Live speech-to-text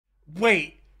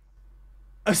Wait,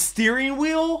 a steering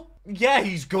wheel? Yeah,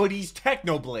 he's good. He's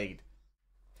Technoblade.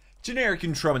 Generic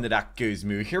intro in the Doc Goes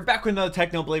Moo here, back with another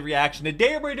Technoblade reaction.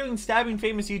 Today we're doing stabbing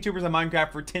famous YouTubers in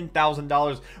Minecraft for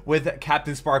 $10,000 with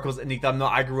Captain Sparkles in the thumbnail.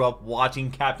 I grew up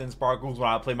watching Captain Sparkles when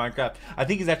I played Minecraft. I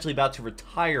think he's actually about to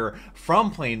retire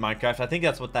from playing Minecraft. I think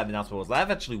that's what that announcement was.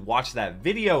 I've actually watched that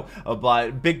video,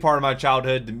 but big part of my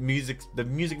childhood, the music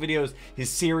videos, his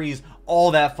series,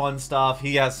 all that fun stuff.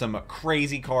 He has some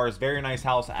crazy cars, very nice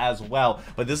house as well.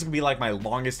 But this is gonna be like my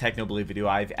longest Technoblade video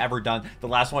I've ever done. The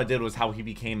last one I did was how he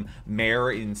became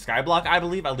mayor in Skyblock, I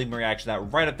believe. I'll leave my reaction to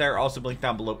that right up there. Also link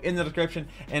down below in the description.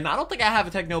 And I don't think I have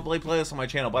a Technoblade playlist on my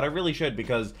channel, but I really should,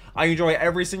 because I enjoy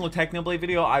every single Technoblade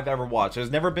video I've ever watched.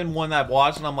 There's never been one that I've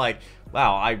watched and I'm like,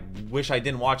 wow, I wish I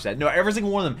didn't watch that. No, every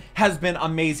single one of them has been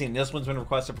amazing. This one's been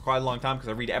requested for quite a long time because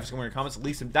I read every single one of your comments.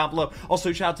 Leave them down below.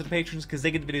 Also, shout out to the patrons because they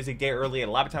get the videos a day early. At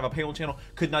a time, a paywall channel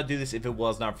could not do this if it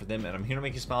was not for them. And I'm here to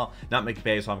make you smile, not make you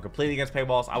pay. So I'm completely against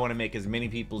paywalls. I want to make as many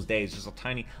people's days just a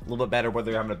tiny little bit better,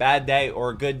 whether you're having a bad day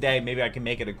or a good day. Maybe I can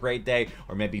make it a great day,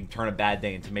 or maybe turn a bad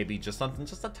day into maybe just something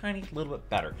just a tiny little bit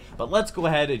better. But let's go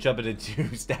ahead and jump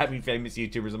into stabbing famous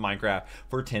YouTubers in Minecraft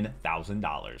for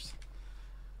 $10,000.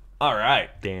 All right.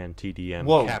 Dan, TDM,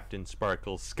 Whoa. Captain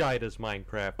Sparkles, Sky does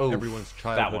Minecraft, Oof, everyone's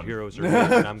childhood heroes are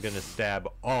here, and I'm gonna stab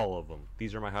all of them.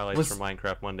 These are my highlights from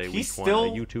Minecraft Monday, week one, a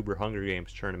YouTuber Hunger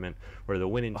Games tournament where the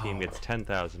winning team gets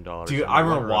 $10,000. Dude, I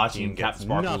remember watching Captain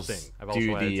Sparkles nothing. I've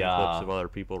also added some clips of other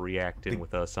people reacting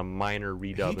with some minor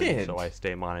redubbing, so I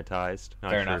stay monetized.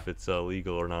 Not sure if it's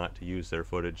legal or not to use their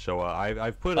footage, so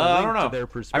I've put a link to their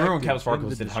perspective. I remember when Captain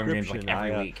Sparkles did Hunger Games like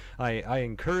every week. I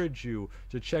encourage you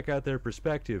to check out their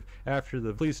perspective after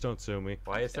the. Please don't sue me.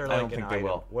 Why is there like I don't think they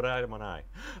will. What item on I?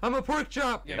 I'm a pork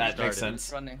chop. Yeah, that makes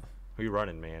sense. Who you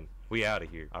running, man? We out of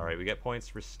here. All right, we get points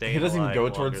for staying. He doesn't even go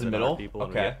alive towards the middle. People,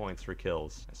 and we get points for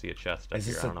kills. I see a chest up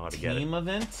here. I don't know how to get it. Is this a team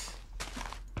event?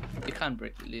 You can't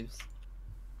break the leaves.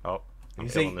 Oh, I'm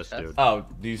killing this dude. Oh,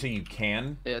 do you say you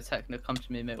can? Yeah, Techno, come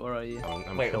to me, mate. Where are you?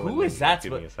 I'm Wait, killing who is that?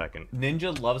 Give me a second.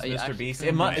 Ninja loves Mr. Beast.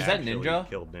 Is that Ninja?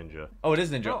 Killed Ninja. Oh, it is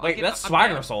Ninja. Bro, wait, that's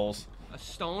Swagger Souls. A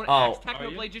stone axe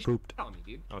Technoblade just pooped on me,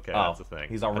 dude. Okay, that's the thing.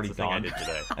 He's already that's the thing gone. I did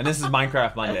today. And this is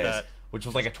Minecraft Mondays, which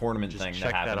was like a tournament Just thing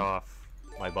check that happened. that off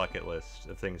my bucket list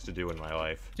of things to do in my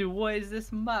life. Dude, what is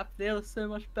this map? There are so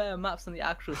much better maps than the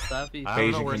actual Stabby.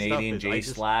 Asian Canadian,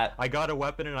 J-Slat. I got a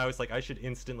weapon and I was like, I should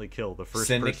instantly kill the first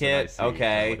Syndicate, person I see.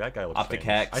 okay. Like, that guy looks Optic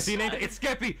famous. Hex. I see an It's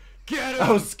Skeppy! Get him!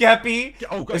 Oh, Skeppy!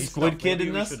 Oh, a squid kid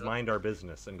in this? We should mind our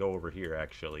business and go over here,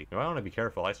 actually. I want to be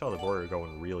careful. I saw the border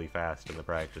going really fast in the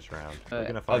practice round. We're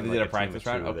gonna find they did a practice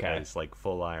round? Okay. That has, like,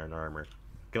 full iron armor.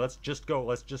 Okay, let's just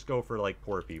go for like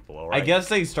poor people. All right. I guess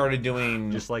they started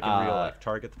doing just like in real life.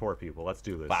 Target the poor people. Let's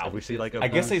do this. Wow. If we see like a I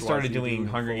guess they started doing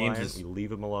Hunger Games as we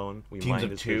leave him alone. We teams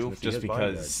mind of two, just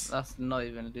because. That's not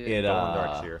even a deal.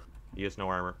 Dark's here. He has no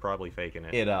armor. Probably faking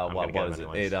it. What was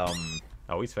it?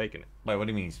 Oh, he's faking it. Wait, what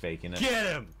do you mean he's faking it? Get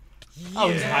him! Oh,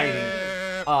 he's hiding.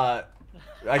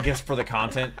 I guess for the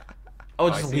content. Oh,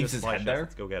 it just leaves his head there.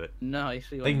 Let's go get it. No,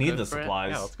 actually. They need the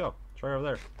supplies. Yeah, let's go. It's right over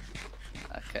there.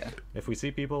 Okay. If we see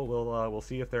people, we'll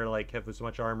see if they're like have as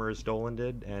much armor as Dolan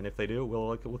did, and if they do,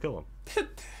 we'll kill them. And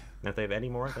if they have any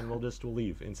more, then we'll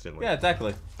leave instantly. Yeah,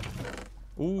 exactly.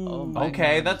 Ooh.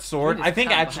 Okay, that sword. I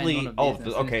think actually. Oh,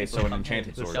 okay. So an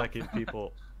enchanted sword.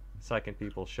 The second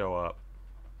people show up,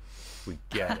 we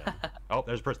get him. Oh,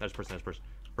 there's a person.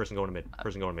 Person going to mid.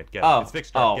 Get him. Oh, it's Vic's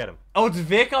turn. Get him. Oh, it's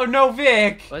Vic. Oh no,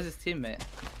 Vic. Where's his teammate?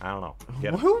 I don't know.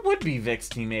 Get him. Who would be Vic's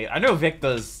teammate? I know Vic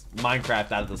does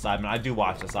Minecraft out of the Sidemen. I do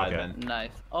watch the Sidemen. Nice.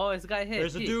 Oh, it's a guy here.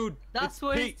 There's a dude. That's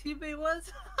where his teammate was.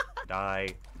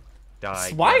 Die.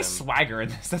 Why is Swagger in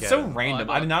this? That's so random.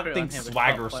 I did not think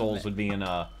Swagger Souls would be in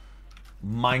a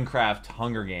Minecraft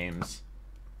Hunger Games.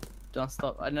 Don't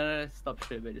stop. No, stop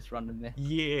shooting, just run in there.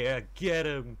 Yeah, get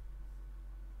him.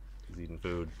 He's eating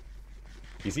food.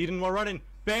 He's eating while running.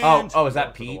 Banned. Oh, is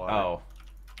that Pete? Oh.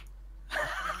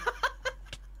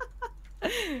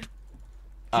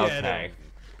 Okay.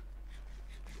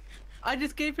 I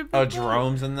just gave him the boat.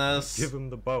 Jerome's in this. Give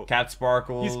him the boat. Cat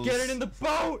Sparkles. He's getting in the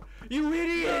boat. You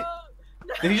idiot.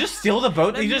 No. Did he just steal the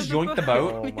boat? Did he just yoink the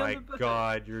boat? Oh my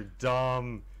god, you're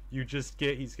dumb. You just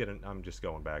get. I'm just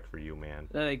going back for you, man.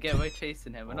 No, get away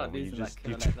chasing him. We're not losing that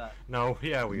kill like that. No,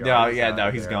 yeah, we are. No,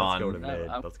 he's gone. Let's go to mid.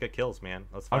 Let's get kills, man.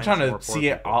 I'm trying to see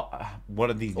it. What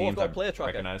are these names I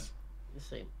recognize? Let's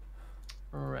see.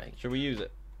 Alright. Should we use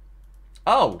it?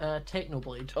 Oh.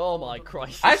 Technoblade. Oh my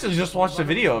Christ. I actually just watched a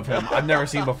video of him. I've never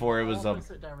seen before. It was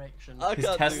his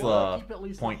Tesla keep at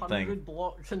least point thing.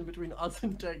 blocks in between us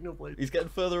and Technoblade. He's getting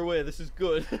further away. This is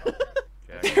good.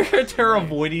 Okay. They're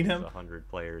avoiding him. 100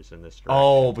 players in this direction.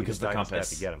 Oh, because He the just died to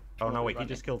compass. Skeppy. Get him. Oh no, wait, he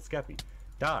just killed Skeppy.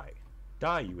 Die.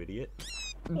 Die, you idiot.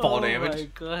 Ball Oh damage. my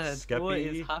god, what Skeppy,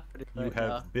 is happening you right have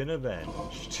now? been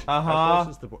avenged. Uh-huh. How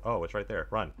close is the oh, it's right there.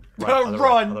 Run. Other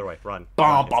Run. Way, other way. Run. Bum,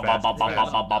 Run. bum, It's fast, bum, it's bum,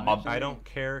 fast. bum, bum, bum. I don't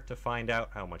care to find out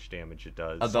how much damage it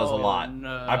does. It does a Oh, lot.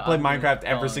 no, I play I'm Minecraft gonna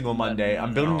every go. single No, Monday. no,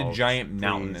 I'm building no, a giant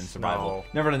mountain in please, survival. no.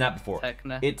 Never done that before.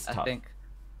 Techna, It's I tough. think.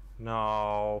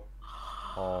 No.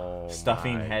 Oh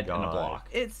Stuffing my head in a God. block.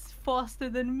 It's faster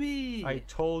than me. I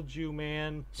told you,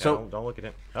 man. So- No, don't look at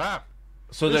him. Ah!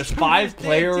 So there's two 5 dudes,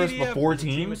 players TDF. before There's a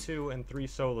team of teams? 2 and 3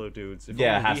 solo dudes. If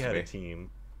Yeah, it only has we to had be. a team.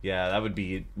 Yeah, that would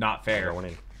be not fair. Going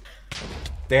in.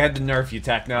 They had to nerf you,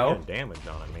 Techno. Getting damage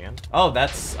on it, man. Oh,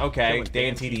 that's okay. Killing Dan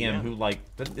Dan TDM, TDM. who like,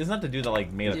 isn't that the dude that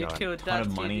like made You a killed ton that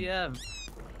of money? TDM.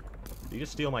 You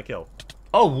just steal my kill.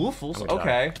 Oh, Woofles. I'm gonna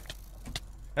Okay.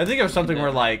 I think it was something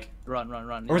where like, Run, run,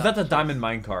 run. or was that the Diamond Yeah,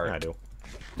 I Minecart? do.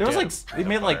 There was Yeah. like, they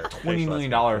made like Fire. $20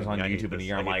 million Okay, so on I hate YouTube in a this.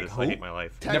 year. I I'm hate like, this. I hate who? my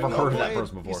life. Never heard of that Technoblade,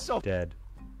 person before. he's so- Dead.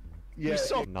 Yeah,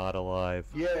 Not alive.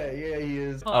 yeah, he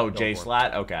is. Oh, Go J for it.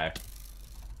 Slat. Okay.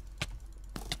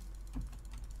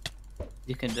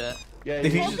 You can do it. Yeah,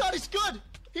 Did he he just- is. God, he's good.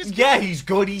 He's Yeah, good. he's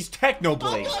good. He's Oh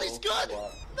Technoblade. God, he's good.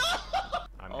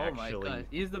 I'm Oh my actually god.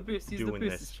 Use the boost, use the doing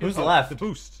boost. this. It's Who's true. left? The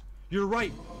boost. You're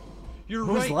right. You're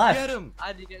Who's right. left? Get him. How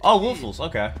did you get Oh, speed? Woofles.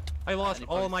 Okay. I lost And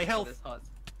he all probably of my killed health. his heart.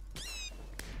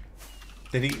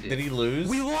 Did he lose?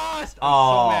 We lost. I'm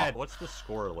Oh. so mad. What's the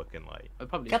score looking like? We're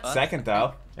probably Got first. second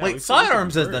though. Yeah, Wait, we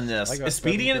Sidearms has first. done this. I got Is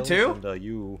Speedy 7 in it kills, too? And,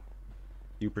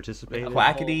 you participated.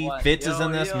 Quackity, Oh, Fitz is yo,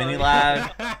 in this. yo, Mini yo.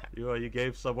 Lad. You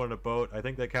gave someone a boat. I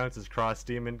think that counts as cross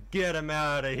teaming. Get him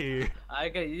out of here. I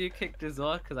got you kicked as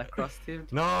well because I crossed him.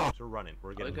 No. We're running. We're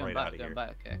We're getting going right back, out of going here.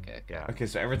 back. Okay, okay, okay. Yeah. Okay,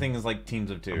 so everything is like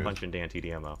teams of I'm 2. punching Dan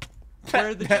TDM though.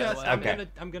 Where the chest? Okay.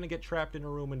 I'm gonna get trapped in a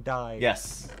room and die.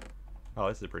 Yes. Oh,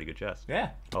 this is a pretty good chest. Yeah.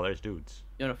 Oh, there's dudes.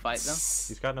 You wanna fight them?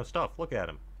 He's got no stuff. Look at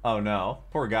him. Oh no,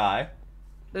 poor guy.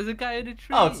 There's a guy in a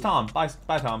tree. Oh, it's Tom. Bye,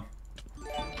 bye, Tom.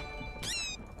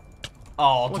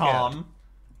 Oh, Look at Tom.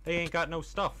 They ain't got no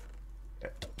stuff.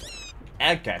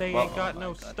 Okay. They Well, ain't got Oh no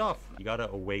my God. stuff. You gotta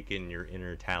awaken your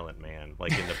inner talent, man.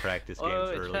 Like in the practice Oh, games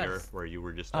a earlier, chest. where you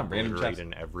were just random chest.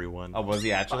 obliterating everyone. oh, was he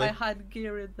But actually? I had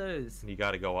gear in those. You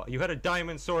gotta go. You had a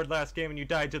diamond sword last game and you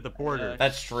died to the border.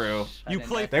 That's true. I You didn't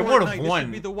play know. They Fortnite. would've This should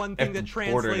won be the one if thing that the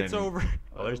border translates didn't- over.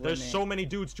 Oh, there's winning. so many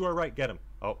dudes to our right. Get them.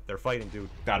 Oh, they're fighting, dude.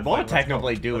 God, They're what would fighting. Let's go.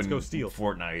 Technoblade do Let's in go steal.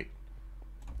 Fortnite?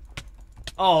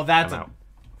 Oh, that's I'm a. out.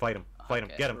 Fight him. Fight him.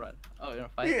 Okay, Get him. run. Oh, you wanna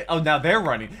fight? Oh, now they're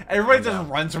running. Everybody I'm just down.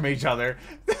 runs from each other.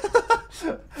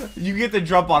 You get the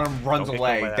jump on them, runs Don't get killed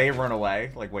away. by that. They run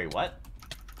away. Like, wait, what?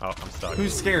 Oh, I'm stuck.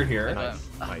 Who's scared here? Nice.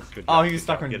 Nice. Good Oh, job, he's good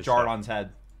stuck job. on Get his stuff. Jardon's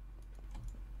head.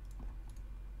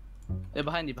 They're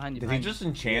behind you, behind you, Did he behind just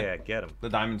enchant Yeah, get him. the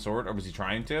diamond sword, or was he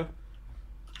trying to?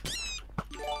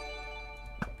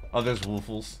 Oh, there's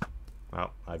Woofles. Oh,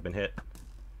 I've been hit.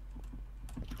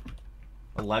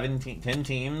 10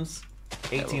 teams,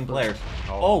 18 Woofles. players.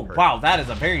 Oh, Oh, perfect. wow, that is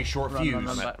a very short Run, fuse. run,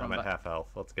 run, I'm back, at, I'm run at back. half health.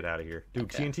 Let's get out of here. Dude,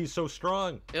 Okay. TNT's so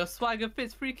strong. you. Yo, Swagger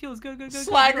Fitz, 3 kills, go, go, go, go.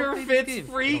 Swagger Don't play this Fitz game.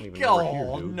 freak. even know we're here,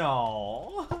 Oh, dude.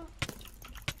 no.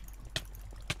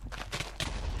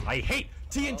 I hate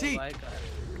TNT. Oh my god.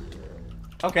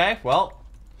 Okay, well.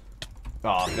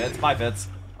 Oh, Fitz. Bye, Fitz.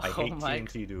 I Oh hate my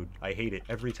TNT, dude. I hate it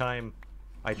every time.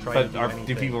 I try But to do do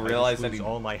anything. people I just realize that lose he-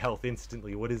 all my health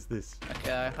instantly? What is this?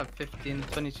 Okay, I have 15,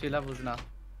 22 levels now.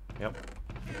 Yep.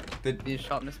 The Do you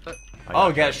sharpness put? I Oh,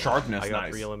 got get sharpness, I got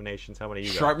nice. 3 eliminations. How many you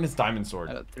got? sharpness diamond I sword.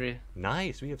 got 3.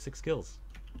 Nice. We have 6 kills.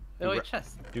 Oh, Dude, wait,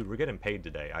 chest. Dude, we're getting paid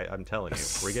today. I'm telling you,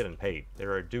 we're getting paid.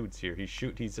 There are dudes here. He's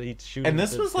shooting. And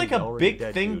this was like a big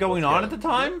thing going on at the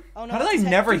time? Oh, no, How did I it's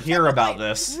never Technoblade. hear about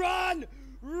this? Run!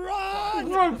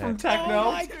 Run! Run from Techno.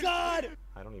 Oh my God!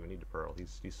 I don't even need to pearl.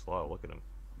 He's slow. Look at him.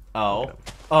 Oh.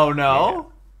 Oh,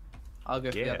 no. I'll go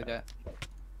for the Yeah. other guy.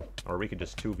 Or we could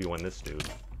just 2v1 this dude.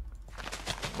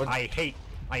 What? I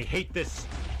hate this.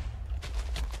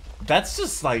 That's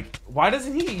just like, why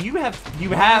doesn't he? You have.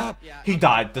 Yeah. He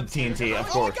died. The TNT, of Oh,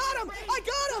 I course. got him! I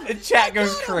got him! The chat I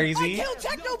goes got him! crazy. I killed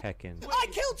Techno. Heckin'. I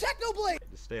killed Technoblade.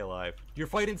 Just stay alive. You're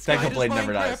fighting Sky does Technoblade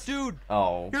never Minecraft, dies. dude.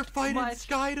 Oh. You're fighting My-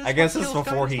 Sky does I guess this is kill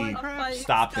Sky before does he Minecraft.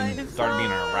 stopped and started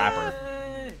being a rapper.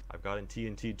 I've gotten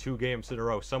TNT 2 games in a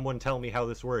row. Someone tell me how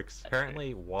this works.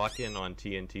 Apparently, walking on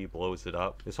TNT blows it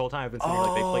up. This whole time I've been saying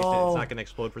like they placed it. It's not gonna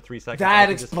explode for 3 seconds. I That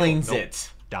can just kill explains Nope.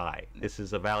 it. Die. This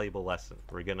is a valuable lesson.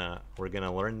 We're gonna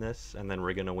learn this, and then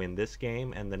we're gonna win this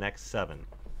game and the next 7.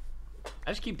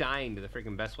 I just keep dying to the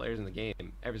freaking best players in the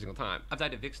game every single time. I've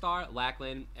died to Vicstar,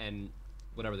 Lachlan, and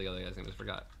whatever the other guy's name is,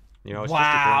 forgot. You know, it's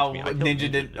Wow, just a cringe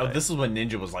Ninja did. Oh, today. this is when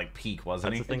Ninja was like peak,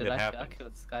 wasn't That's he? the thing Did that I happened.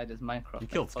 killed Sky as Minecraft. You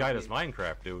killed Sky as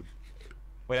Minecraft, dude.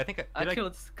 Wait, I think I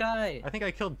killed Sky. I think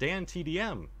I killed Dan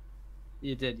TDM.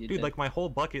 You did, you Dude, did. like my whole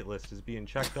bucket list is being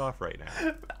checked off right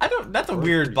now. I don't. That's a Or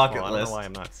weird pretty bucket small. I don't list. know why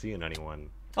I'm not seeing anyone.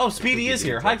 Oh, Speedy There's is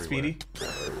here. dudes Hi, everywhere.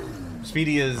 Speedy.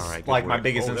 Speedy is Alright, good like my work.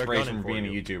 biggest Oh, they're inspiration gunning for being for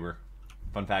a you. YouTuber.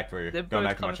 Fun fact for you. They're Going both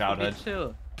back to my coming for me childhood.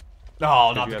 too.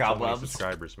 Oh, Because not you the have so many cobwebs.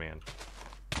 subscribers, man.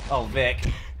 Oh, Vic.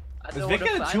 I Is don't Vic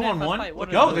wanna in a fight- 2-on-1? I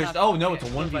don't No, wanna there's. fight- Oh no, it's a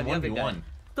get killed by the other 1v1v1. guy.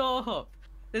 Stop!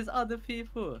 There's other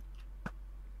people.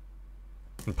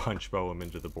 Punch bow him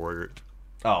into the border.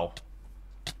 Oh.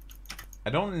 I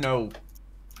don't know.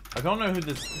 I don't know who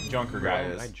this Junker guy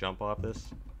Can I is. jump off this?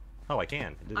 Oh, I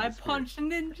can. It didn't I disappear. punched a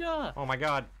ninja. Oh my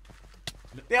god.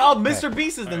 Oh, Mr.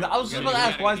 Beast is in. I was just about to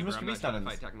ask, why is Mr. Beast not in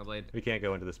this? Technoblade. We can't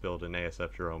go into this build and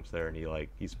ASF Jerome's there and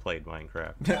he's played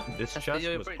Minecraft. This That's chest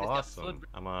the was British episode.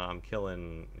 awesome. I'm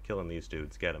killing these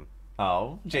dudes. Get them.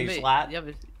 Oh, Jay Wait, Slat. you have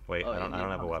a- Wait, Oh, I don't you have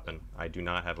a have- weapon. I do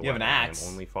not have a You have weapon. an axe.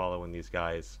 I'm only following these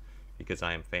guys because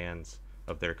I am fans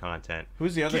of their content.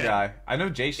 Who's the other Get guy? I know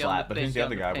Jay Get on Slat, but plane, who's the get on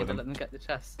other guy plane, with Let him? them get the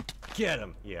chest. Get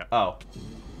him! Yeah. Oh.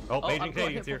 Oh, Oh, Beijing I got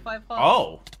Canadian's hit here. for 5 hearts.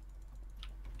 Oh.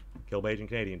 Kill Beijing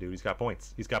Canadian, dude. He's got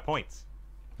points. He's got points.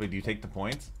 Wait, do you take the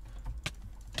points?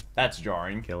 That's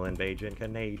jarring. Killing Beijing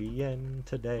Canadian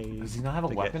today. Does he not have a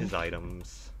to weapon? Get his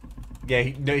items.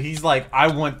 Yeah, no, he's like, I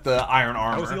want the iron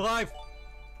How is he armor. alive?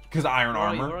 Because iron Where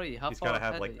are you? armor. Where are you? How He's far gotta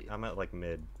have ahead like are you? I'm at like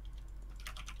mid.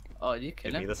 Oh, you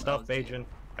kill Give him? me the stuff, Beijing.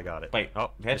 I got it. Wait,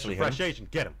 oh, you actually Mr. hit Fresh Asian.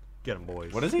 Get him. Get him,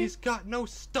 boys. What is he? He's got no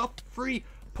stuff free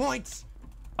points.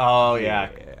 Oh, yeah.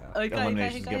 Okay,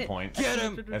 Elimination's a good point. Get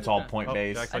him! It's all point Oh,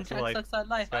 based. Jack- And Sucks life. sucks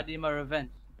life. I need my revenge.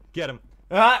 Get him.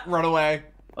 Ah, run away.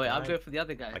 Oh, wait, I'll Right. go for the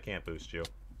other guy. I can't boost you.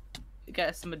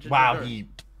 Get some adrenaline. Wow, he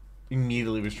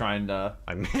immediately was trying to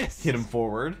I missed. hit him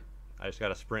forward. I just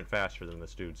gotta sprint faster than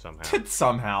this dude somehow.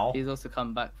 Somehow. He's also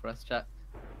come back for us, Jack.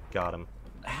 Got him.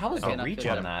 How is Okay, the now reach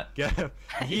get on him. that? Get him.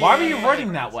 Why were you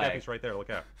running that way? Skeppy's right there. Look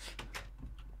out.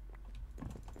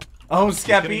 Oh, He's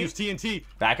gonna use Skeppy. TNT.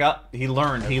 Back up. He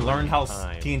learned how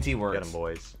Time. TNT Get works. him,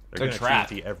 boys. They're gonna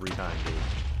trapped. TNT every time, dude.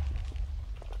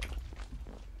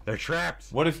 They're trapped.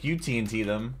 What if you TNT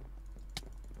them?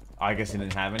 I guess he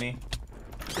didn't have any.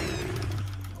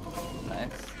 Nice.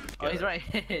 Oh, Get he's it. right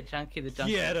here. Junkie the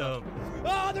junkie. Get him.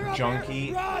 Oh, they're up Junkie.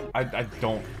 here! Run! I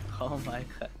don't. Oh my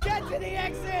god. Get to the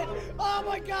exit! Oh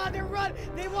my god, they're run!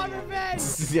 They want revenge!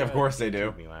 Yeah, of course they do.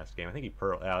 Took me last game. I think he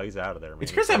pearl. Oh, he's out of there. Man.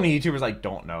 It's crazy how many YouTubers I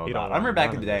don't know He about. don't I remember want back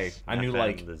none in the of day, this I knew FM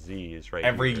like the Z's right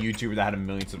every here. YouTuber that had 1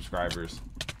 million subscribers.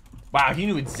 Wow, he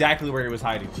knew exactly where he was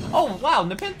hiding. Oh wow,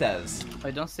 Nepenthes.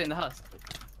 Wait, don't stay in the husk.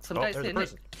 Some Oh, guy's there's a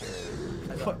sitting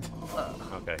person.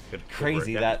 Okay, good.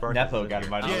 Crazy good work. that Sparkles Nepo in got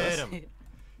here. invited to Get this. him.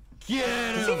 Get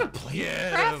him. Does he even play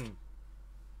Get Minecraft? him.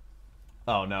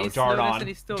 Oh no, He's slowed us and Jardon.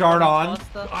 he's still Jardon. running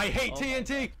faster. I hate Oh.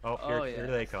 TNT. Oh, here, Oh, yeah. here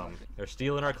they come. They're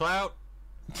stealing our clout.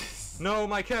 No,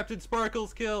 my Captain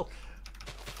Sparkles kill.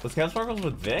 Was Cat Sparkles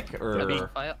with Vic or?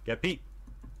 Fire. Get Pete.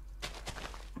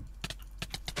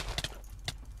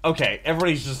 Okay,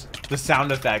 everybody's just the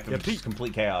sound effect of Yeah, just Pete.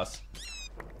 complete chaos.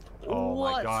 Oh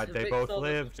my What? God, they Vic both sold us.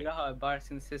 lived. You know how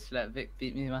embarrassing this is to let Vic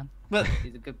beat me, man? But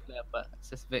He's a good player, but it's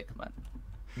just Vic, man.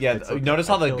 yeah, It's okay. notice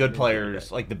how I the killed good him players,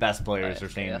 today. like the best players, are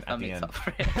Right, staying yeah, at that the makes end. up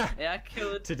for it. Yeah, I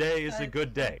killed. Today is a guy.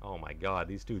 good day. Oh my God,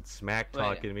 these dudes smack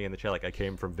talking me in the chat like I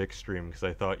came from Vic's stream because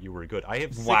I thought you were good. I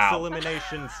have 6 Wow.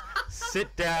 eliminations.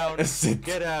 Sit down. Sit-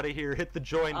 Get out of here. Hit the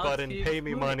join I'll button. see Pay you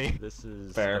me soon. money. This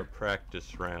is Fair. a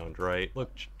practice round, right?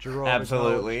 Look, Jerome.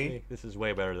 Absolutely. acknowledged me. This is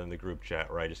way better than the group chat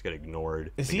where I just get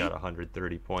ignored. Is we he? got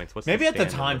 130 points. What's Maybe at the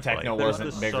standard time look like? Techno There's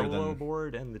wasn't the bigger solo than-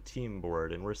 board and the team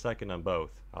board, and we're second on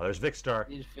both. Oh, there's Vicstar.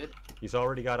 He's fit. He's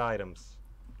already got items.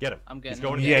 Get him. I'm getting He's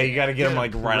going him. to Yeah, get you gotta get him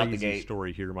like right out the Crazy gate.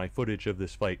 story here. My footage of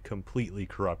this fight completely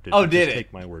corrupted. Oh, But did just it?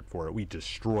 Take my word for it. We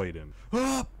destroyed him.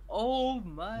 Oh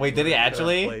my. Wait, did he Look at that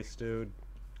actually? Place, dude.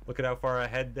 Look at how far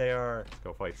ahead they are. Let's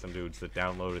go fight some dudes that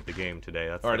downloaded the game today.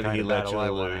 That's Or the did kind he of battle I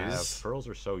literally want to lose? have. Pearls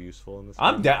are so useful in this.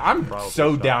 I'm game. I'm Probably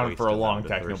so stop down for a wasting long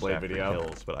them to thirst Technoblade after video.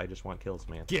 Kills, but I just want kills,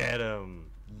 man. Get him.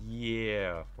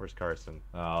 Yeah. Where's Carson?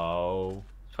 Oh.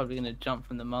 Probably gonna jump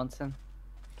from the mountain.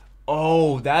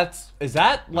 Oh, is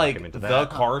that Knock like him into the that.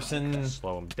 Carson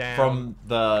Slow him down. from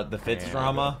the Fitz And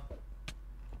drama?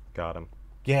 Got him.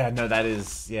 Yeah, no, that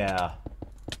is yeah.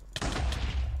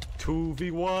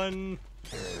 2v1.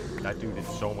 That dude did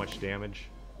so much damage.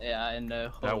 Yeah, I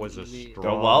know. That was a Holy- strong.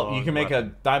 Oh, well, you can make a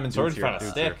weapon. diamond sword Dude's if you here, find a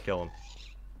dude's here. stick. Kill him.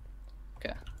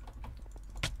 Okay.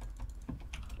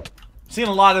 Seen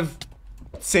a lot of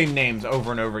same names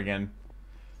over and over again.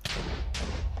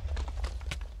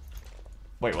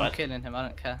 Wait, I'm what? killing him. I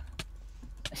don't care.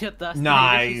 You're thirsty.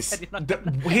 Nice. You said you're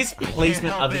not His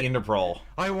placement help of the it. Ender Pearl.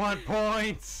 I want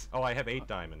points! Oh, I have 8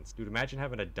 diamonds. Dude, imagine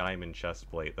having a diamond chest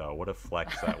plate, though. What a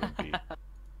flex that would be.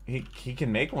 He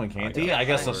can make one, can't he? I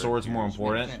guess the sword's more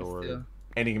important. Sword.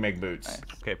 And he can make boots. Nice.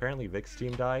 Okay, apparently Vic's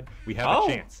team died. We have Oh. a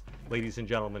chance. Ladies and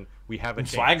gentlemen, we have a And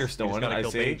chance. Swagger's still We just in it, gotta I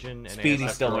kill see. Bajan and Speedy's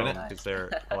ASF still in alone, it. 'cause they're...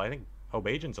 Oh, I think... Oh,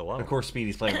 Bajan's alone. Of course,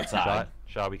 Speedy's playing with side.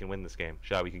 Shaw, we can win this game.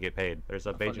 Shaw, we can get paid. There's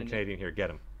a fucking Bajan Canadian here. Get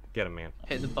him. Get him, man.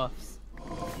 Hit the buffs.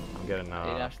 I'm getting, You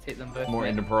have to take them both. More mate.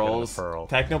 Ender Pearls. Pearl.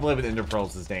 Technoblade with Ender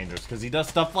Pearls is dangerous because he does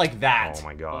stuff like that. Oh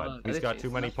my god. Oh, He's got this too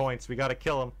is many not- points. We gotta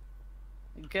kill him.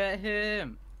 Get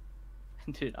him.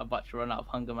 Dude, I'm about to run out of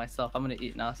hunger myself. I'm gonna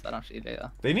eat now, so I don't eat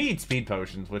later. They need speed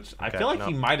potions, which I Okay, feel like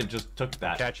he no. might have just took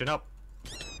that. Catching up.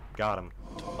 Got him.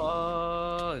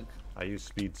 Fuck. I used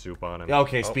speed soup on him. Yeah,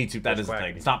 okay, Oh, speed soup, that there's is a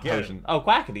thing. Quackity. It's not Get him. potion. Oh,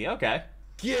 Quackity, okay.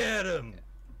 Get him!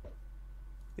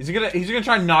 He's gonna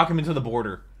try and knock him into the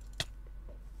border.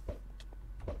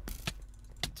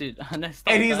 Dude,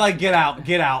 And he's like, get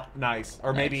out, nice.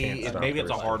 Or maybe can't stop maybe it's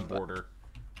a for a hard second. border.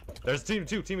 There's team of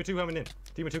two coming in.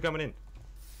 Team of 2 coming in.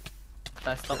 Should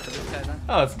I stop for this guy then?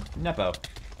 Oh, it's Nepo.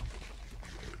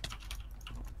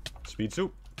 Speed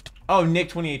soup. Oh, Nick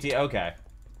 2018, okay.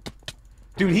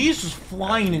 Dude, he's just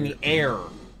flying in the air.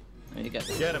 Let me get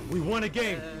this. Get him. We won a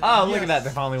game. Oh, look Yes. at that, they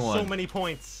finally won. So many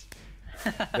points.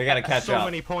 They gotta catch so up.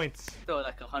 many points. Still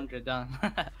like 100 down.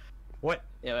 What?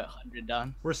 Yeah, we're 100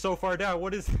 down. We're so far down.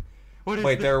 What is Wait,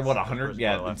 this? they're what, The 100? first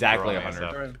Yeah, one left. exactly Throw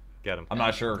 100. ASF. Get him. I'm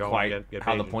not sure Go, quite get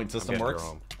how the Bajan. point system I'm getting works.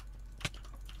 through him.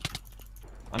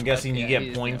 I'm guessing you Yeah, get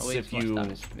he's points way if too much you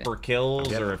damage. for kills,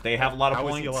 Get or him. if they have a lot of How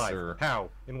is points, he alive? or How?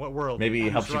 In what world? Maybe he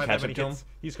How helps does you he catch survive up that to many him? hits?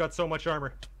 He's got so much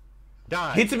armor.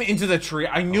 Die. hits him into the tree.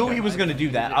 I knew Okay. he was gonna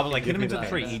do that. I was like, hit him into the that.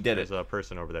 tree. He did it. There's a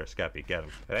person over there, Skeppy. Get him.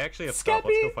 I actually have stuff.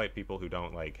 Let's go fight people who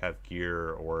don't like have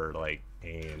gear or like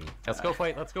aim. Let's go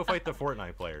fight the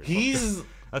Fortnite players. He's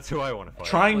That's who I want to fight.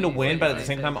 trying to Wait, win, wait, but at the wait,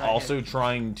 same wait, time wait, also wait.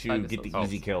 trying to Find get the this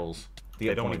easy kills.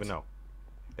 They don't even know.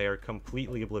 They are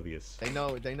completely oblivious. They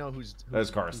know who's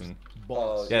That's Carson. who's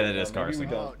boss. Yeah, that is Maybe Carson. we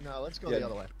don't. No, let's go Yeah. the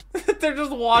other way. They're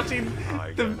just watching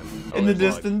I them got him. in the Oh, he's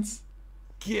like, distance.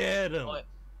 Get him! What?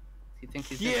 You think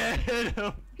he's Get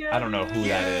him! I don't know who that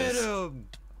Get is. him!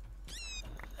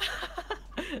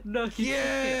 No, he's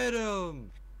Get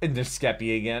him! And there's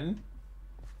Skeppy again.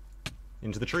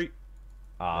 Into the tree.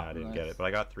 Ah, I didn't nice. get it, but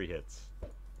I got 3 hits.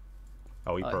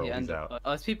 Oh, he pearl. He's out. Oh,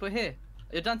 there's people here.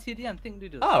 You're done TDM. Think do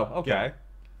this. oh, okay. Yeah.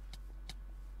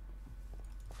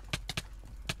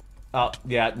 Oh,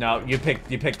 yeah, no, you picked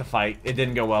the fight. It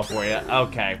didn't go well for you.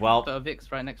 Okay, well, But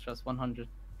Vic's right next to us, 100.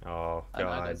 Oh I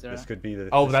got god, zero. this could be the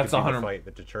Oh, this that's could be the 100. fight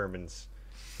that determines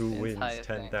who The wins entire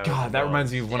thing. 10,000. God, that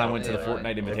reminds me of when I went to the Yeah,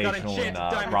 Fortnite yeah. They've got Invitational in enchanted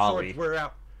diamond Raleigh. swords. We're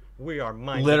out. We are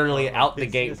mining Literally our out the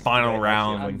gate, business. final They actually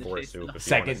round, have when four soup if you want a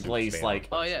second soup place, spam. like,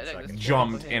 Oh yeah, Second.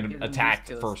 jumped Give and them attacked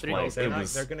these first skills. place. They're, It not,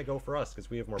 was they're gonna go for us because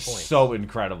we have more points. so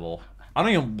incredible. I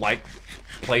don't even like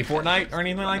play Fortnite or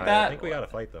anything like I that, think we gotta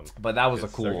fight them. but that was a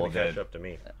because they're cool gonna catch event. up to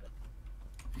me.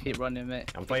 Keep running,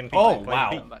 mate. I'm fighting Oh, Pete. wow.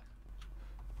 Fighting Pete.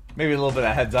 Maybe a little bit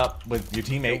of heads up with your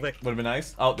teammate Vic. would have been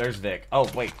nice. Oh, there's Vic.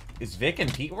 Oh, wait. Is Vic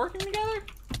and Pete working together?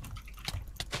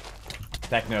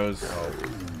 Techno's.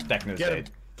 Techno's Get him! dead.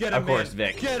 Get him! Of course, man.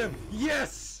 Vic. Get him!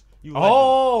 Yes! You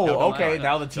Oh, legend. okay. no,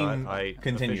 Now the team I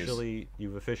continues.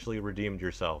 You've officially redeemed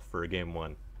yourself for game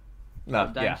 1. No,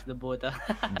 Down yeah. to the border.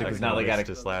 Because I've now they noticed gotta.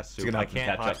 this last it's soup. gonna I have to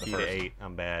can't catch up hotkey the to first. 8.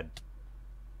 I'm bad.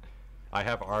 I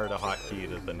have R to hotkey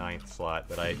to the 9th slot,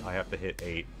 but I have to hit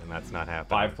 8, and that's not happening.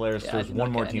 5 players, Yeah, so I there's did one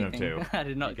not more get team of anything. 2. I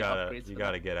did not You get gotta, upgrades you for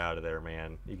gotta get out of there,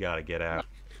 man. You gotta get out.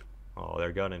 Oh,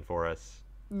 they're gunning for us.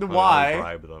 I'm gonna Why?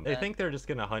 bribe them. They think they're just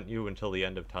gonna hunt you until the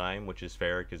end of time, which is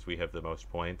fair because we have the most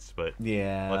points. But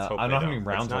Yeah, let's hope I don't they know how many don't.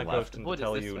 rounds it's are not left. ghosting to Border's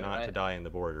tell this you way, not to right? die in the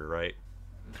border, right?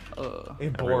 Oh. In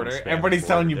Everyone's border. spamming Everybody's the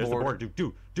telling you There's the border.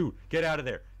 Dude, get out of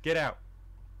there. Get out.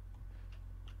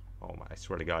 Oh my! I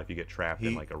swear to God, if you get trapped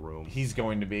in like a room. He's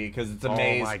going to be because it's a Oh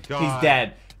maze. my He's God.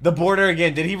 dead. The border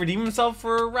again. Did he redeem himself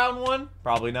for round 1?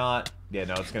 Probably not. Yeah,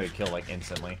 no, it's gonna kill like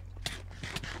instantly.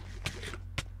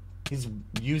 He's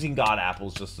using God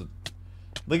apples just to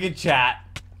look at chat.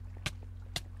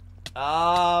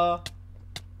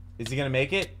 Is he gonna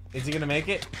make it? Is he gonna make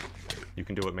it? You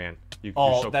can do it, man. You're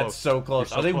Oh, so that's close. so close.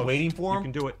 You're Are they close. waiting for him?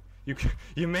 You can do it.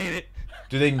 You made it.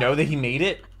 Do they know that he made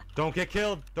it? Don't get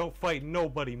killed. Don't fight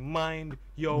nobody. Mind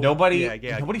yo. Nobody-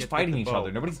 Yeah, nobody's get fighting the each bow.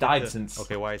 other. Nobody's Get died the- since-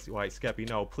 Okay, why Skeppy?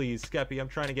 No, please, Skeppy. I'm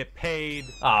trying to get paid.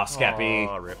 Ah, Skeppy.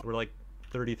 Aw, rip. We're like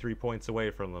 33 points away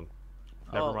from them.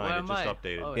 Never Oh, mind. where It am just I?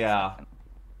 updated. Oh, wait a Yeah. second.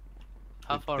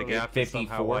 How far The away? gap is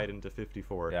somehow 54? widened to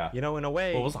 54. Yeah. You know, in a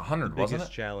way, Well, it was 100, the wasn't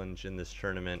biggest it? challenge in this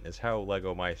tournament is how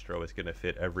Lego Maestro is going to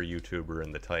fit every YouTuber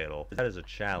in the title. That is a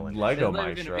challenge. Lego There's not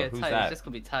even Maestro. gonna be a Who's tag, that? It's just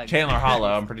gonna be tagged. Chandler Hollow.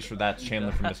 I'm pretty sure that's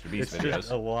Chandler from Mr. Beast It's just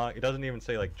videos. a long. It doesn't even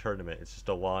say like tournament. It's just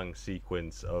a long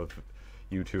sequence of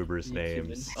YouTubers'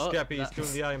 names. Oh, Skeppy's that-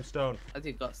 doing the I am stone. Has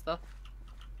he got stuff?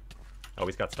 Oh,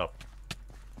 he's got stuff.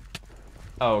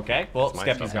 Oh, okay. Well, That's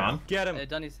my Skeppy's stuff. gone. Get Hey, him!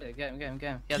 Donnie's here. Get him, get him, get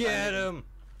him. He has Get ammunition. him!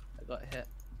 I got hit.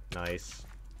 Nice.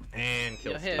 And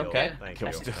kill You're here, steal. okay. Thank Kill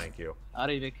you. steal. Thank you. I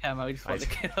don't even care, man. We just want the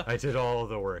kill. I did all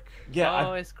the work. Yeah.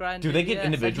 Oh, it's grinding. Do they get yes.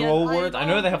 individual Again, awards? I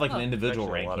know they have like an oh, individual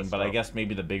Actually, a lot of ranking, but I stuff. guess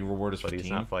maybe the big reward is for But he's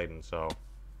team. not fighting, so.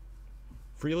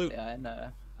 Free loot. Yeah, I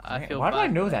know. I Man, feel why do I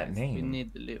bad, know but that We name?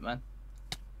 need the loot, man.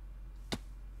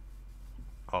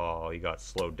 Oh, he got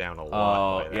slowed down a Oh,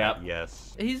 lot by that. yep.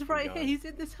 Yes. He's right got here. it. He's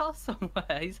in this house somewhere.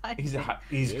 He's hiding.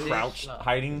 He's Is he? crouched, No. Is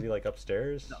hiding. he like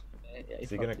upstairs? No, yeah, Is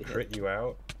he gonna probably crit you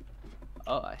out?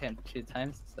 Oh, I hit him 2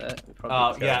 times. So we'll He's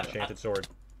probably got yeah. an enchanted sword.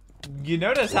 You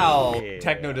notice how Yeah.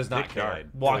 Techno does not Dick care. died.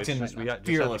 Walks So in it's just- we got- just had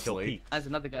to kill fearlessly. Pete. There's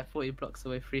another guy 40 blocks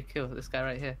away. Free kill. This guy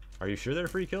right here. Are you sure they're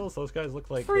free kills? Those guys look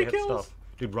like Free they have kills? stuff.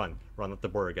 Dude, run. Run. Let the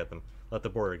border get them. Let the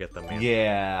border get them, man.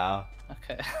 Yeah.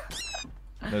 Okay.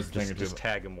 There's a thing or Just two.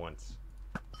 tag him once.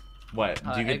 What?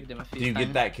 I Do you egged him a get? few Do you get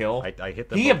times. that kill? I hit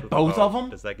them He both hit with both the bow. of them?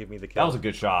 Does that give me the kill? That was a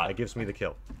good shot. That gives me the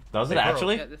kill. Does it Hey, bro.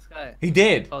 actually? Get this guy. He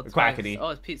did. Oh, twice. Quackity. Oh,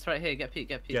 it's Pete's right here. Get Pete.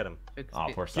 Get Pete. Get him. Focus Oh,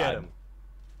 Pete. poor Get side. him.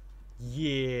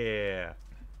 Yeah.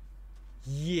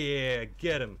 Yeah,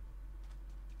 get him.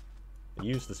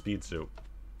 Use the speed suit.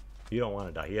 You don't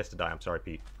want to die. He has to die. I'm sorry,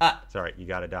 Pete. Ah. It's alright. You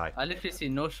gotta die. I literally see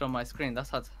no show on my screen. That's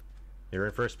how. You're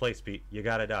in first place, Pete. You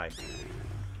gotta die.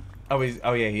 Oh,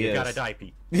 oh yeah, he You is. gotta die,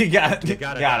 Pete. You got. You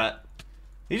Got gotta it.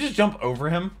 You just jump over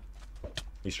him,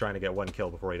 He's trying to get 1 kill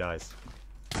before he dies.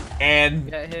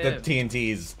 and Get the him.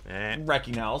 TNT's Eh.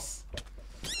 wrecking house.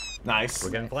 Nice. We're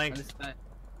getting And flanked. this guy.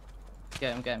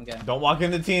 Get him. Get him. Get him. Don't walk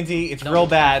into TNT. It's Don't real walk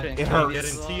bad. into It it. Getting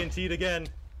hurts. TNT'd again.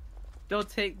 Don't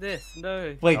take this.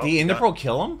 No. Wait, Oh, the Ender got- Pearl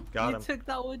kill him? Got You him. took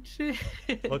that one too.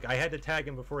 Look, I had to tag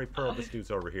him before he pearled. This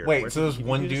dude's over here. Wait, Where so did there's he-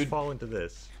 one he just dude- fall into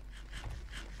this.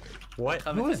 What?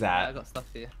 Come Who in, is that? I got stuff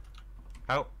for you.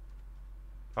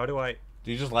 How do I?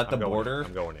 Do you just let the I'm going border? In.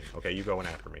 I'm going in. Okay, you going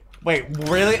after me. Wait,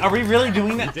 really? Are we really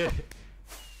doing You that? did.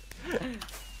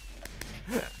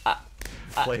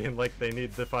 Playing like they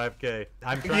need the 5K.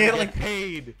 I'm trying Yeah, to like- get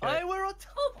paid. Hey, we're on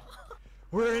top.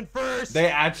 We're in first. They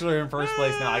actually are in first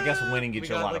place now. I guess winning we gets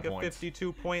you a got lot like of a points.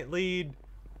 52-point lead.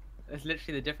 It's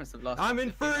literally the difference of last. I'm time. in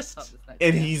If we mess first. up this next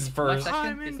And game- he's first. My second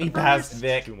I'm is in the He first. passed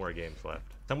Vic. 2 more games left.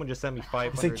 Someone just sent me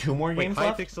 500. You say 2 more games Wait,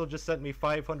 left? Hypixel just sent me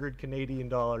 500 Canadian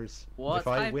dollars. What? If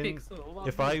I Hypixel? win, What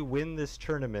if about I win this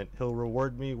tournament, he'll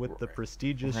reward me with the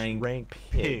prestigious Rank rank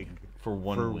pig pig for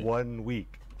one for week. 1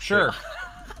 week. Sure.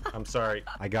 I'm sorry.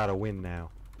 I gotta win now.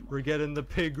 We're getting the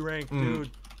pig rank, dude.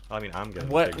 I mean, I'm getting.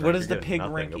 What- the pig what rank. does You're the getting pig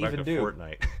nothing. rank Go back even to do?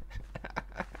 Fortnite.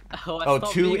 Oh, I Oh,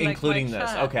 stopped 2 being like my including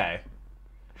this. chat. Okay.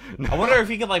 I wonder if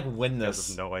he could like win I have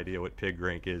this. no idea what pig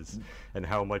rank is and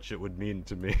how much it would mean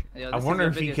to me. Yo, I this is wonder your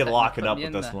if he biggest could tech, lock put it up me with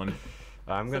in this there. one.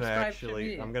 I'm gonna Subscribe to actually,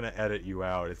 me. I'm gonna edit you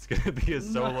out. It's gonna be a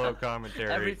solo commentary.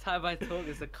 Every time I talk,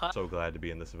 it's a cut. So glad to be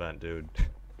in this event, dude.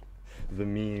 The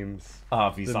memes. Oh,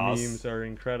 if he The saw memes are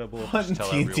incredible. What Just tell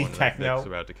TNT everyone that Techno? Vic's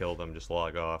about to kill them. Just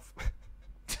log off.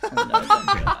 No, don't do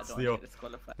that. I It's don't the want o- to get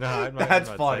disqualified. No, I'm not, That's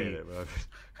I'm not saying funny. it,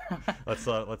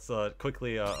 but let's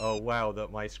quickly. Oh wow,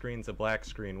 my screen's a black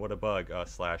screen. What a bug.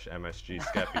 Slash MSG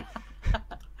Skeppy.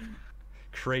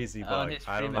 Crazy On bug. his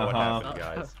I don't stream know what Uh-huh. happened,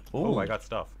 guys. Ooh, Oh, I got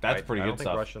stuff. that's pretty I good don't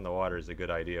stuff. think rushing the water is a good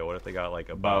idea. What if they got like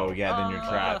a Bow, bow? yeah, then you're Oh,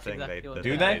 trapped. that's Thing exactly they, what that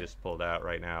Do they they? just pulled out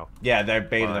right now. Yeah, they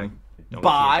baited Bye. him. Don't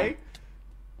Bye.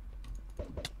 TNT.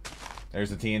 There's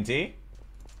the TNT.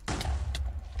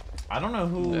 I don't know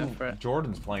who Go for it.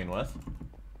 Jordan's playing with.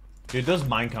 Dude, those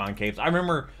Minecon capes. I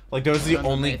remember, like, those are the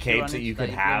only If you run capes that into you could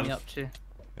you bring me have up to.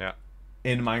 Yeah.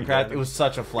 in Minecraft. It was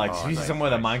such a flex. Oh, If you see nice,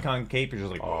 someone with a nice. Minecon cape, you're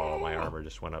just like, Oh, my armor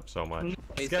just went up so much.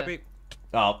 Hey, Skeppy,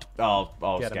 oh,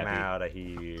 get him Skeppy. out of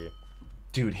here.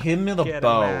 Dude, him with a Get him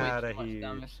bow. out. Way Outta too much here.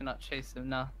 damage to not chase him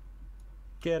now.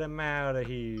 Get him out of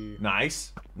here.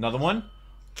 Nice. Another one.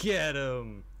 Get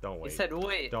him. Don't He wait. said,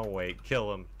 wait. Don't wait.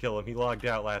 Kill him. Kill him. He logged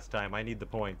out last time. I need the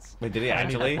points. Wait, did he I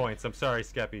need actually? the points. I'm sorry,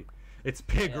 Skeppy. It's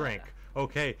pig Yeah. rank.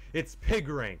 Okay, it's pig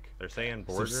rank. They're saying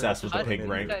border. obsessed with Let's the go pig to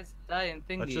How did rank. mid. you guys die in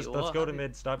thingy? Let's go to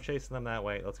mid. Stop chasing them that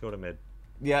way. Let's go to mid.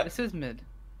 Yep. This is mid.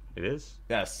 It is?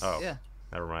 Yes. Oh. Yeah.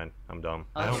 Never mind. I'm dumb.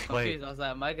 I I was don't play. confused. I was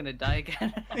like, am I gonna die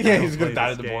again? Yeah, he's play gonna die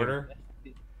to this the game. border.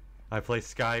 I play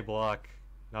Skyblock.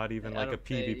 Not even Yeah, I like a don't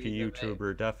play PvP either, mate.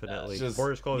 YouTuber, definitely. Just,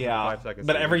 Border's closed in yeah, 5 seconds.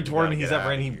 but so every you gotta tournament get he's ever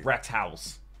outta in, he here. wrecks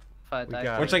house. if I die.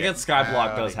 gotta Which I get guess Skyblock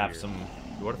outta does have here. some.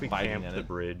 What if we fighting camped in the it.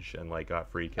 bridge and like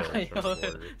got free kills from the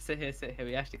border? Sit here.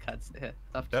 We actually can't sit here.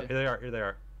 It's up to Yep, you. here they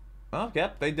are. Oh,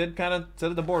 yep, they did kind of sit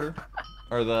at the border,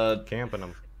 or the. Camping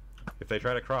them. If they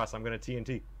try to cross, I'm gonna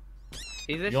TNT.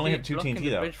 He's You only have 2 blocking TNT the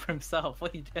though. bridge for himself.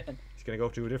 What are you doing? He's gonna go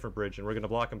to a different bridge, and we're gonna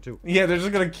block him too. Yeah, they're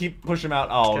just gonna keep pushing him out.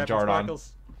 Oh, Captain Jardon.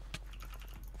 Sparkles.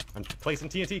 I'm placing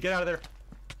TNT. Get out of there.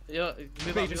 Yo,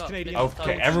 Major's Canadian.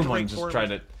 Okay, Oh, everyone right just for tried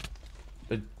me.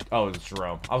 to. Oh, it's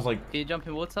Jerome. I was like, Can you jump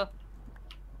in water?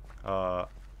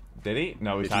 did he?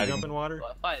 No, he's Did you hiding. jump in water?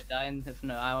 Well, if I die, and if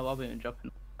no, I won't even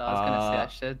jumping. I was gonna say I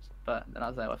should, but then I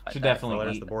was like, what if I Should die? definitely Well,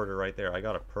 there's eat. the border right there. I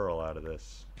got a pearl out of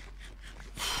this.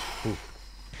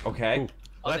 Okay. Ooh.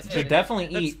 Oh, That's they- Should thick. definitely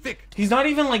That's eat. thick. He's not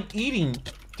even like eating.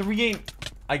 3-8.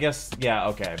 I guess. Yeah.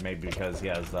 Okay. Maybe because he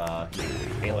has. He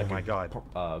ate, Oh like my a, god.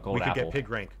 gold We could apple. get pig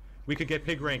rank. We could get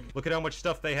pig rank. Look at how much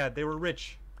stuff they had. They were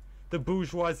rich. The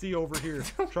bourgeoisie over here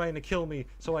trying to kill me,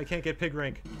 so I can't get pig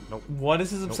rank. Nope. What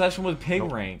is his obsession with pig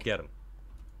Nope. rank? Get him.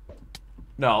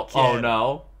 No. Get Oh him.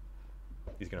 no.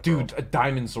 He's gonna. Dude, pearl. a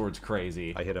diamond sword's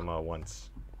crazy. I hit him once.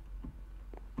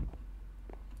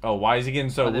 Oh, why is he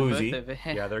getting so Oh, they're both woozy? over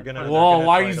here. Yeah, they're gonna. Whoa, they're gonna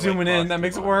why are try you to, like, zooming in? cross That the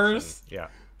makes it lines worse. and- yeah.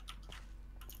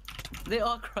 They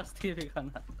are cross TV on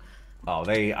that. Oh,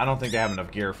 I don't think they have enough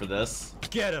gear for this.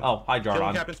 Get him. Oh, hi, Kill him,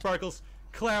 Jardon. Captain Sparkles.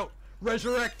 Clout.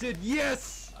 Resurrected.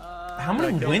 Yes. How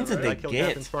many wins did they I killed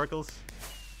Captain get? Sparkles.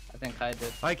 I think I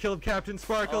did. I killed Captain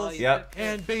Sparkles. Oh, Yep.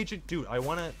 And Beijing. Dude, I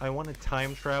wanna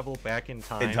time travel back in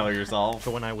time. And tell yourself.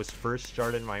 So when I was first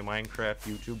starting my Minecraft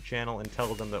YouTube channel and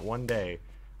tell them that one day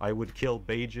I would kill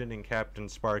Bajan and Captain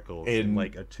Sparkles in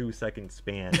like a 2-second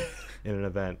span in an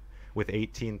event with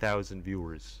 18,000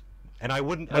 viewers. And I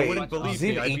wouldn't believe is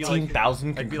it me. I'd be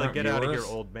 18,000 I'd be like, get concurrent out of here,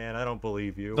 viewers? old man. I don't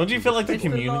believe you. Don't you feel like the It's the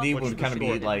community last- would kind of be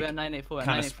What's the like We're 984, kind of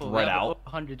 984, spread we have out?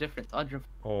 100 different. 100.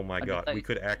 Oh my god, we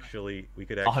could actually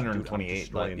 128,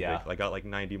 dude, but I'm yeah. Big. I got like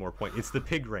 90 more points. It's the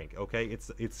pig rank, okay? It's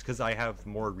because I have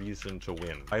more reason to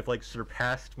win. I've like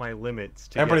surpassed my limits.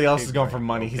 To Everybody get else pig is going rank, for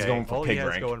money, he's okay? going for All pig he has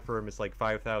rank. going for him is like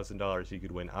 $5,000 he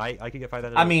could win. I could get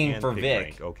 $5,000. I mean, and for pig Vic.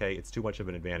 rank, okay? It's too much of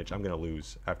an advantage. I'm gonna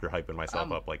lose after hyping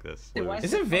myself up like this. Why Lose.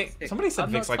 is Isn't it Vic- toxic? somebody said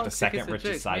I'm Vic's not like the toxic, second it's a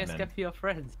richest joke. side Me and man. Skeppy are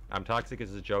friends. I'm toxic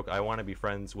as a joke. I want to be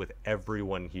friends with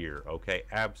everyone here, okay?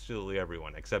 Absolutely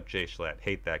everyone, except Jay Schlatt.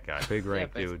 Hate that guy. Big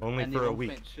rank, but dude. Only and for he a won't week.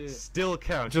 print shit. Still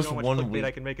counts. Just you know how one much clickbait week.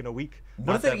 I can make in a week? What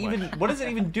does Not it that much. even? What does it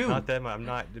even do? Not that much. I'm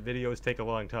not. The videos take a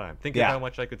long time. Think Yeah. of how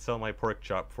much I could sell my pork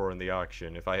chop for in the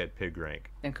auction if I had pig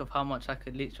rank. Think of how much I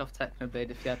could leech off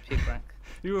Technoblade if you had pig rank.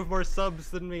 You have more subs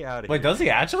than me. Out of Wait, here. does he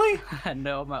actually? I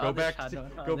know my Go other back. channel.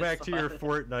 Go back to your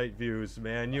Fortnite views,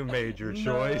 man. You made your No.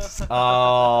 choice.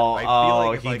 Oh, I feel oh,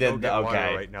 like if he I go did. get water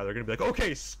Okay, right now, they're gonna be like,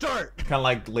 "Okay, start." kind of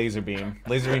like Laserbeam.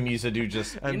 Laserbeam used to do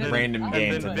just And then- random and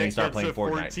games, then and then he Vic started gets playing a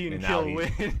Fortnite, 14 and now kill he.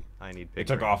 win. I need pig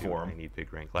took rank, off dude. for him. I need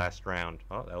pig rank. Last round.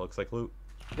 Oh, that looks like loot.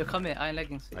 Yo, come here, iron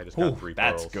leggings. I just got Ooh, 3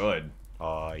 that's pearls. good.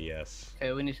 Oh yes.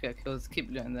 Okay, we need to get kills. Keep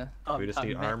looting there. Oh, We just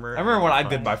need man. armor. I remember when I and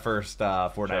did my fine. first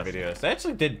Fortnite Just- videos. They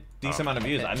actually did decent amount of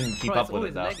views. okay. I didn't keep Bro, up it's with it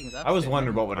always though. leggings, I was absolutely.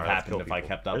 wondering what would have Alright, let's happened kill if I people.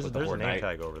 kept up there's, with the there's a name Fortnite.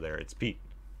 tag over there. It's Pete.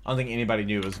 I don't think anybody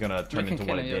knew it was gonna turn We into can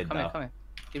what kill it him, yo. did Come here, though. come here.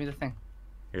 Give me the thing.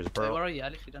 Here's a Wait, pearl. where are you? I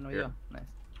literally don't know where you Here. are. Nice.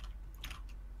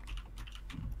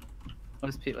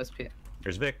 Where's Pete? Where's Pete?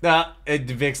 Here's Vic.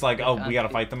 Vic's like, oh, we gotta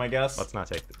fight them, I guess. Let's not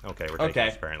take this. Okay, we're taking Okay.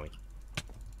 this apparently.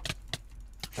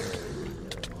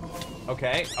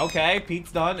 Okay,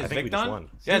 Pete's done. Is I think we Vic just done? won.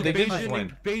 Yeah, Dude, they did Bajan just win.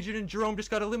 and- Bajan and Jerome just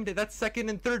got eliminated. That's second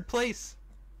and third place.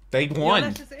 They won.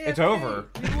 let's just It's AFK. over.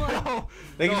 No,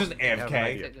 They can no. just I have an AFK.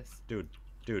 idea. Take this.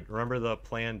 Dude, remember the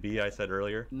plan B I said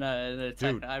earlier? No,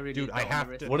 Dude, I really dude, don't I wanna have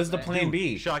risk to- it, What is the right? plan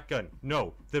B? Shotgun.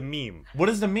 No, the meme. What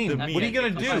does the meme? The What are meme. you gonna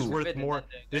That's This is do? worth- worth more.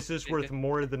 Forbidden, This is forbidden. worth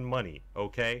more than money.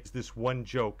 Okay, it's this one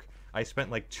joke. I spent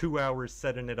like 2 hours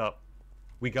setting it up.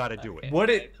 We gotta do it. What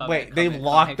it? Come Wait, here, they come here,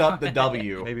 locked come up the here.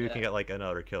 W. Maybe we can get like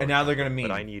another kill. And or now they're something, gonna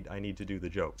But meme. I need to do the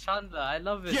joke. Chandler, I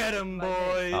love it. Get 'em,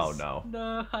 boys! Oh no.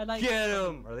 No, I like Get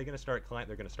them! Are they gonna start climb?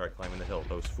 They're gonna start climbing the hill.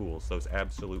 Those fools. Those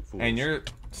absolute fools. And you're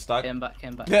stuck. Came back.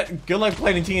 Yeah, good luck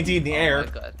planting TNT in the Oh air. my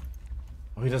god.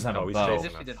 Oh, he doesn't have Oh, a he's bow. As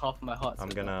if you did half of my heart. I'm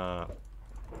gonna.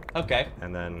 Okay.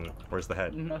 And then where's the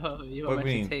head? No, you What were do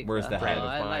you meant mean, to take where's that. the head? Oh,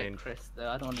 I like Find Chris though.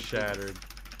 I don't want to. Shattered.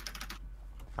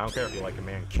 I don't care if you like a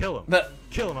man. Kill him. The-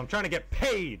 Kill him. I'm trying to get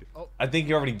paid. I think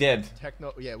you already did,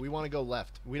 Techno. Yeah, we want to go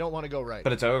left. We don't want to go right.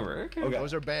 but it's over. Okay.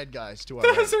 Those are bad guys to our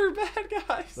Those right. are bad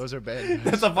guys. Those are bad guys.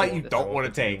 That's a fight you I don't I want to won't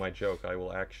continue take. my joke. I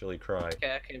will actually cry.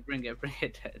 Okay, bring it.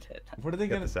 Dead. What are they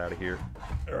Get gonna? this out of here.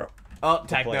 Oh, Playing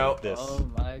techno. with this.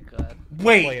 Oh my god.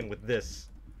 Wait, Playing with this.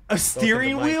 a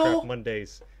steering Welcome to Minecraft wheel?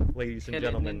 Mondays, ladies and Killing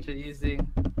gentlemen. ninja using.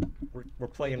 We're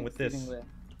playing with this. steering wheel.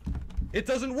 It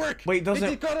doesn't work. Wait,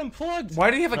 doesn't- It got unplugged.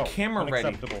 Why do you have a No, camera ready?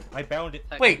 unacceptable. I bound it.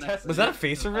 Wait, Next- was that a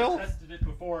face I reveal? tested it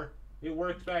before. It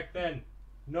worked back then.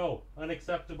 No,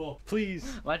 unacceptable. Please.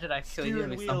 Why did I kill you?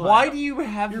 Steering and wheel. someone Why else? do you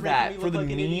have You're that making me for look the like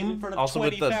an idiot in meme? front of Also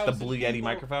with the 20,000 Blue Yeti people.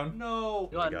 microphone? No.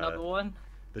 You want I got another it. one?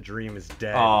 The dream is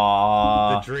dead.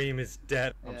 Aww. The dream is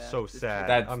dead. I'm Yeah, so it's- sad.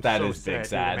 That I'm so is big Dude,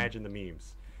 sad. imagine the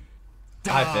memes.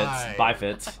 Bye, Die. Fitz. Bye,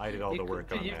 Fitz. I did all the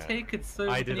work on You've that. taken so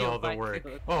I did many all of the my work.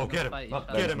 kills. Oh, get him. Fight each Oh, other.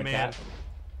 there's Get him, my man. cat.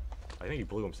 I think he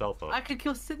blew himself up. I could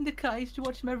kill Syndicate. I used to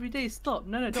watch him every day. Stop.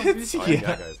 No, don't do Yeah. it.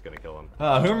 That guy's gonna kill him.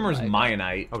 Who remembers my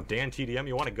Mionite? Oh, Dan TDM,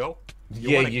 you want to go?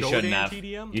 Yeah, wanna you go, shouldn't Dan have.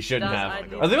 TDM? You shouldn't Does have.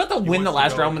 I Are they about to He win the wants to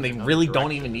last go round when they in really another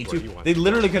don't even need direction, to? but he wants They to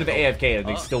literally go. could have AFK'd and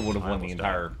they Oh. still would have I won the almost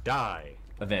entire die.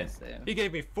 event. Same. He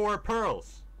gave me 4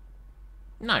 pearls.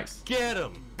 Nice. Get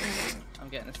him. I'm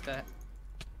getting a stat.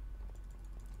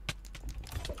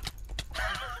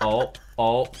 Oh.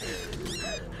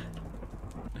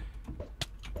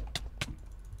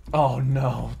 Oh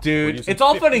no, We're dude! using It's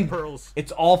all 50 fun and pearls.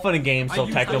 it's all fun and games I till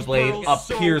used those Technoblade pearls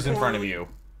so appears in front of poorly. you.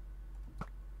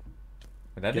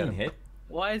 That Get didn't him. hit.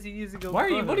 Why is he using a Why are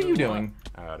you? What are you doing?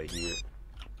 Out of here.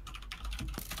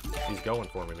 He's going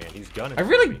for me, man. He's gunning. I for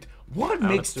really. me. What I'm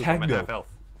makes at half Techno health.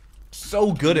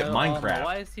 so good at No, Minecraft?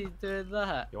 Why is he doing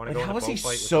that? You want to Like, go in how a is he boat fight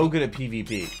with so me? good at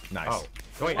PvP? Nice.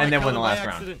 Oh, wait, And I then win killed the him by last round.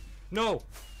 accident. No.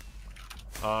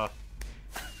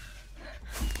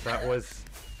 That was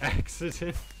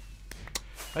accident.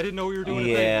 I didn't know we were doing a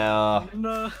bit. Yeah.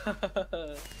 No.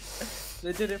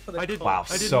 They did it for the. I did. Wow,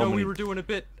 I didn't so know many- we were doing a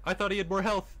bit. I thought he had more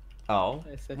health. Oh.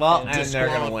 It's okay. Well, and they're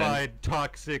gonna win. Disqualified,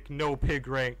 toxic, no pig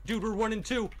rank. Dude, we're 1 and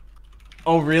 2.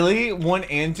 Oh really? 1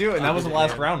 and 2, and that was the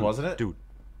last Yeah. round, wasn't it? Dude,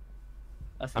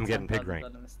 That's I'm the getting time pig I've rank.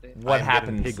 done a mistake. What I'm getting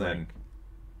happens pig then? rank.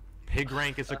 Pig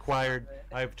rank is acquired.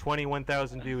 I have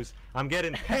 21,000 views. I'm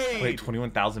getting paid. Wait,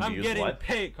 21,000 I'm views. getting What?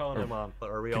 paid. Calling my mom.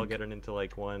 Are we all getting into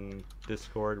like one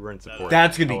Discord? We're in support.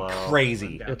 That's gonna be Hello.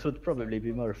 crazy. It would probably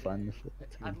be more fun.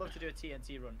 I'd love to do a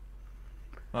TNT run.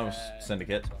 Oh,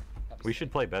 Syndicate. We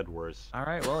should play Bed Wars. All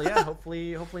right. Well, yeah.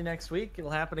 Hopefully next week it'll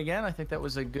happen again. I think that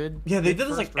was a good. Yeah, they good did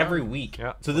this like first round. every week.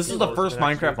 Yeah. So this is Let's the do first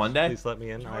next Minecraft week. Monday. Please let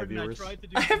me in. I have viewers.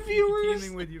 I have viewers.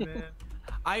 with you, man.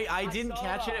 I didn't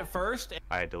catch it at first.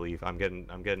 I had to leave. I'm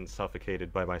getting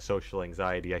suffocated by my social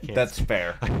anxiety. I can't. That's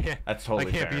fair. I can't, That's totally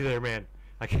I can't fair. be there, man.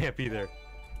 I can't be there.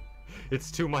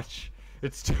 It's too much.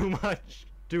 It's too much.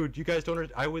 Dude, you guys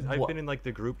don't. I've What? been in like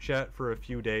the group chat for a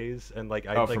few days, and like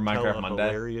I Oh, like for tell Minecraft a Monday?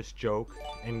 hilarious joke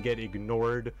and get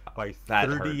ignored by That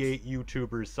 38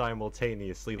 YouTubers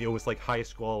simultaneously. It was like high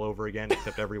school all over again,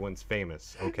 except everyone's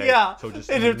famous. Okay. Yeah, So just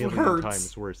and a it million hurts.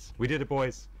 times worse. We did it,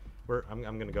 boys. I'm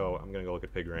gonna go. I'm gonna go look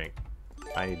at pig rank.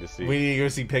 I need to see. We need to go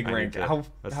see Pig I need Rank. to- How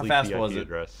let's how leak fast the was IP it?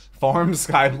 address. Farm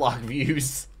Skyblock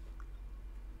views.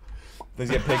 Does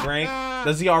he have Pig Rank?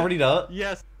 Does he already do it?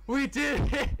 Yes, we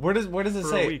did it. Where does it For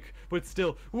say? a week, but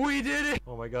still, we did it.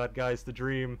 Oh my God, guys, the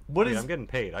dream. What Wait, is- I'm getting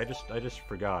paid. I just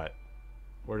forgot.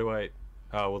 Where do I?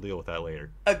 Oh, we'll deal with that later.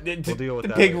 We'll deal with the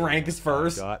that Pig later. Rank is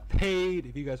first. Got paid.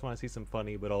 If you guys want to see some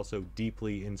funny but also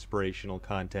deeply inspirational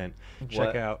content, check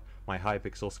What? out my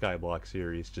Hypixel Skyblock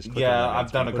series. Just click Yeah, on the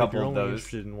I've done a announcement. But if couple you're of only those.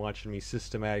 interested in watching me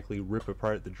systematically rip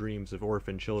apart the dreams of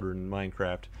orphan children in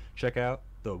Minecraft, check out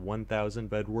the 1,000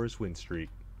 Bed Wars win streak.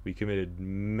 We committed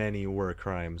many war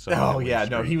crimes. On that Oh win yeah,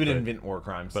 no, streak, he would but- invent war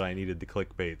crimes. But I needed the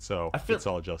clickbait, so I feel- it's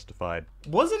all justified.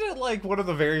 Wasn't it like one of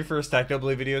the very first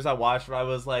Technoblade videos I watched where I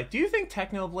was like, do you think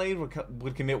Technoblade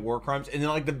would commit war crimes? And then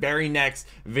like the very next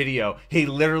video, he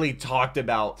literally talked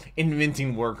about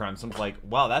inventing war crimes. I was like,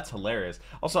 wow, that's hilarious.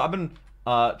 Also, I've been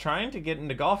trying to get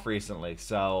into golf recently,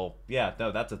 so yeah,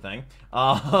 no, that's a thing.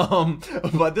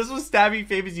 But this was stabbing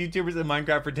famous YouTubers in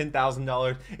Minecraft for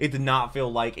 $10,000. It did not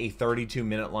feel like a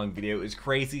 32-minute long video. It was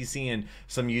crazy seeing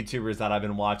some YouTubers that I've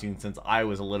been watching since I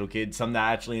was a little kid, some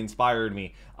that actually inspired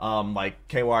me, like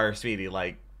KY Speedy,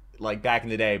 like back in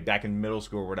the day, back in middle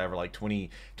school or whatever, like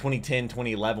 2010,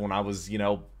 2011, when I was, you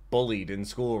know, bullied in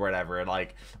school or whatever, and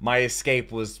like my escape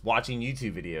was watching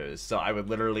YouTube videos. So I would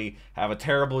literally have a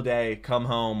terrible day, come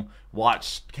home,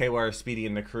 watch KY Speedy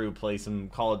and the crew play some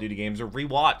Call of Duty games or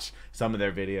rewatch some of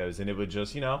their videos, and it would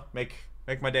just, you know, make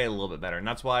my day a little bit better. And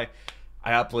that's why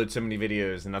I upload so many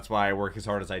videos, and that's why I work as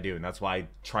hard as I do, and that's why I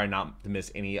try not to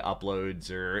miss any uploads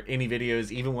or any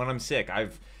videos, even when I'm sick.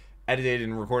 I've edited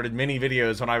and recorded many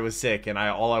videos when I was sick, and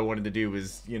all I wanted to do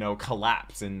was, you know,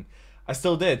 collapse, and I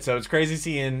still did. So it's crazy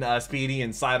seeing Speedy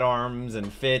and Sidearms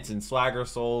and Fitz and Swagger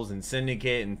Souls and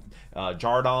Syndicate and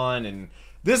Jardon and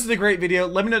This is a great video.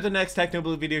 Let me know what the next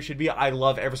Technoblade video should be. I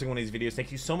love every single one of these videos.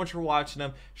 Thank you so much for watching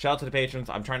them. Shout out to the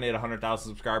patrons. I'm trying to hit 100,000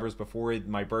 subscribers before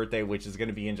my birthday, which is going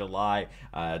to be in July.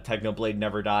 Technoblade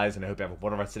never dies, and I hope you have a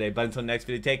wonderful rest of the day. But until the next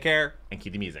video, take care and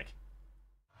keep the music.